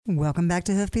Welcome back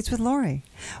to Hoofbeats with Lori,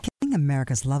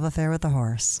 America's love affair with the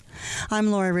horse.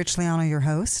 I'm Lori Richliano, your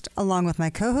host, along with my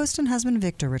co-host and husband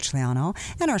Victor Richliano,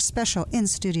 and our special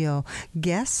in-studio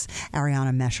guest,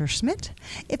 Ariana Messerschmidt.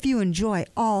 If you enjoy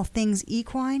all things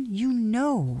equine, you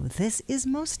know this is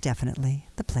most definitely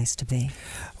the place to be.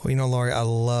 Well, Lori, I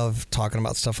love talking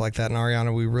about stuff like that. And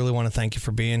Ariana, we really want to thank you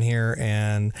for being here.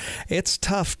 And it's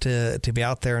tough to be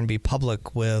out there and be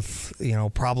public with,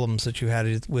 problems that you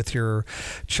had with your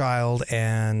child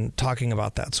and talking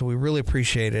about that. So we really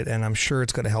appreciate it. And I'm sure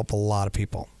it's going to help a lot of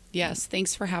people. Yes.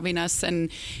 Thanks for having us. And,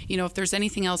 if there's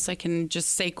anything else I can just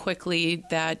say quickly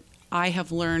that I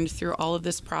have learned through all of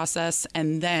this process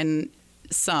and then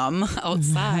some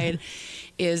outside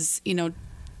is,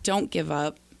 don't give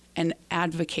up and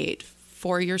advocate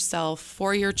for yourself,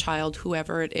 for your child,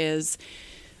 whoever it is.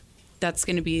 That's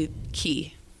going to be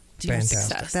key to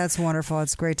success. That's wonderful.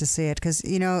 It's great to see it because,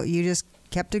 you just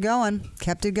kept it going,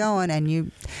 and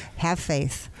you have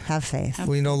faith. Have faith.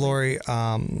 Well, Lori,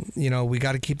 we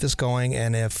got to keep this going.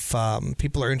 And if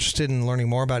people are interested in learning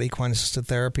more about equine assisted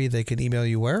therapy, they can email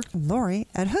you where? Lori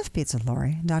at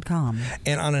hoofbeatslori.com.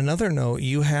 And on another note,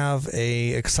 you have a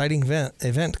exciting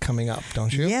event coming up,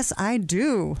 don't you? Yes, I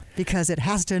do, because it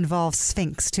has to involve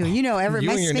Sphinx too. You my and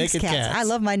your Sphinx naked cats. I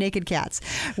love my naked cats.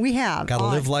 We have got to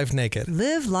live life naked.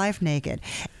 Live life naked.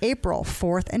 April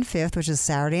 4th and 5th, which is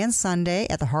Saturday and Sunday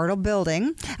at the Hartle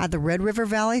Building at the Red River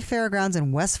Valley Fairgrounds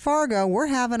in West Fargo, we're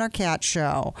having our cat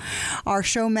show. Our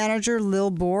show manager,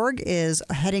 Lil Borg, is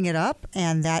heading it up,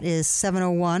 and that is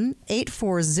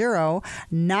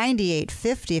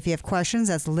 701-840-9850. If you have questions,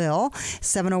 that's Lil.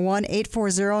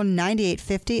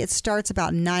 701-840-9850. It starts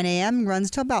about 9 a.m., runs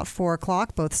till about 4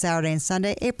 o'clock, both Saturday and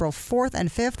Sunday, April 4th and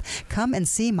 5th. Come and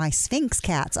see my Sphinx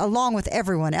cats, along with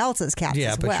everyone else's cats as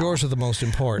well. Yeah, but yours are the most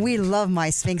important. We love my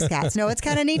Sphinx cats. No, it's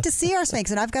kind of neat to see our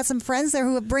Sphinx, and I've got some friends there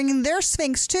who are bringing their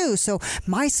Sphinx too. So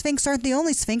my Sphinx aren't the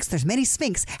only Sphinx. There's many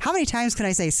Sphinx. How many times can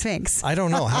I say Sphinx? I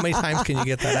don't know. How many times can you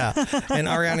get that out? And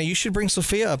Ariana, you should bring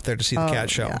Sophia up there to see the cat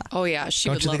show. Yeah. Oh yeah, she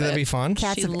don't would you love think that'd be fun?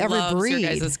 Cats she of every loves breed.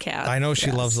 Your guys' cats. I know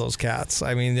she loves those cats.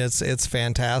 I mean, it's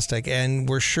fantastic, and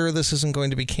we're sure this isn't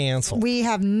going to be canceled. We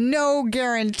have no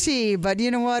guarantee, but you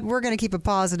know what? We're going to keep a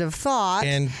positive thought.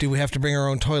 And do we have to bring our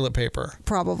own toilet paper?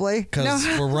 Probably, because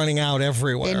we're running out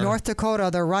everywhere. In North Dakota,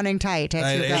 they're running tight.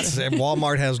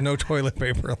 Walmart has no toilet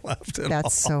paper left at all.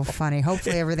 That's so funny.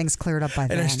 Hopefully everything's cleared up by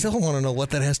then. And I still want to know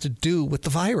what that has to do with the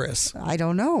virus. I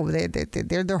don't know. They're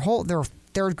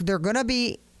going to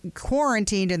be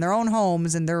quarantined in their own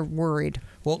homes, and they're worried.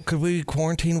 Well, could we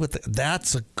quarantine with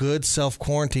that's a good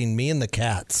self-quarantine, me and the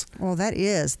cats. Well, that's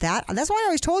why I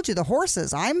always told you the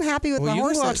horses. I'm happy with my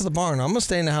horses. You go out to the barn. I'm going to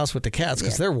stay in the house with the cats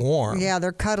because they're warm. Yeah,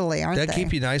 they're cuddly, aren't they? They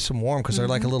keep you nice and warm because they're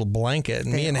like a little blanket.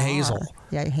 And me and Hazel.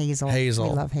 Yeah, Hazel. We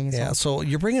love Hazel. Yeah, so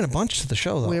you're bringing a bunch to the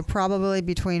show, though. We're probably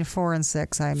between 4 and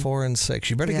 6. 4 and 6.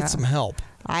 You better get some help.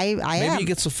 Maybe you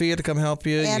get Sophia to come help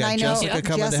you. And you got Jessica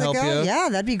coming to help you. Yeah,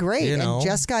 that'd be great. And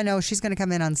Jessica, I know she's going to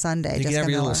come in on Sunday. You can have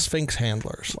your little Sphinx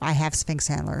handlers. I have Sphinx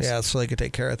handlers. Yeah, so they can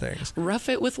take care of things. Rough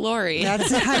it with Lori.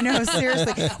 I know,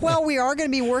 seriously. Well, we are going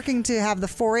to be working to have the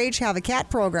 4-H have a cat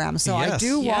program. So I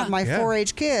do want my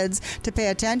 4-H kids to pay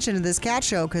attention to this cat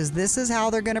show because this is how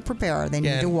they're going to prepare. They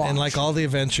need to watch. And like all the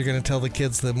events, you're going to tell the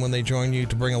kids that when they join you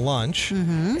to bring a lunch.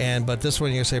 But this one,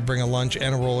 you're going to say bring a lunch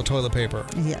and a roll of toilet paper.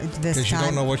 Yeah, because you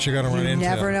don't know what you're going to run into. You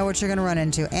never know what you're going to run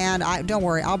into. And don't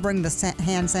worry, I'll bring the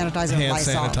hand sanitizer and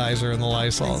Lysol. Hand sanitizer and the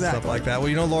Lysol and stuff like that.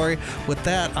 Well, Lori, with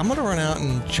that, I'm going to run out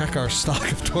and check our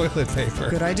stock of toilet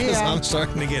paper. Good idea. Because I'm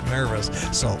starting to get nervous.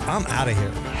 So I'm out of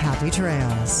here. Happy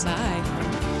trails. Bye.